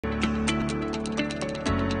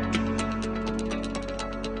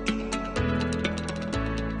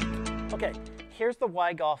here's the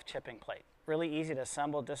Y Golf chipping plate. Really easy to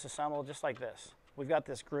assemble, disassemble, just like this. We've got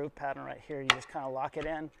this groove pattern right here. You just kind of lock it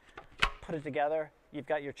in, put it together, you've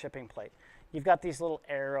got your chipping plate. You've got these little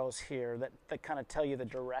arrows here that kind of tell you the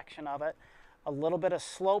direction of it. A little bit of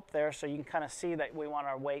slope there so you can kind of see that we want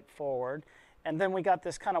our weight forward. And then we got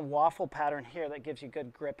this kind of waffle pattern here that gives you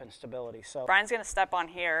good grip and stability. So Brian's going to step on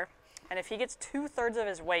here, and if he gets 2/3 of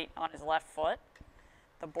his weight on his left foot,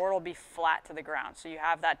 the board will be flat to the ground. So you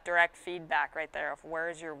have that direct feedback right there of where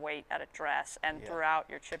is your weight at address and throughout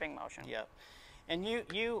your chipping motion. Yep. And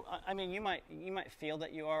I mean, you might feel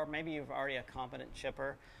that you are, maybe you're already a competent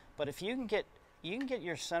chipper, but if you can get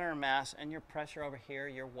your center of mass and your pressure over here,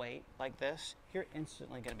 your weight like this, you're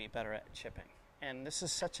instantly going to be better at chipping. And this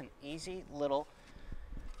is such an easy little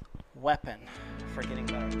weapon for getting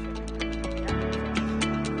better at chipping.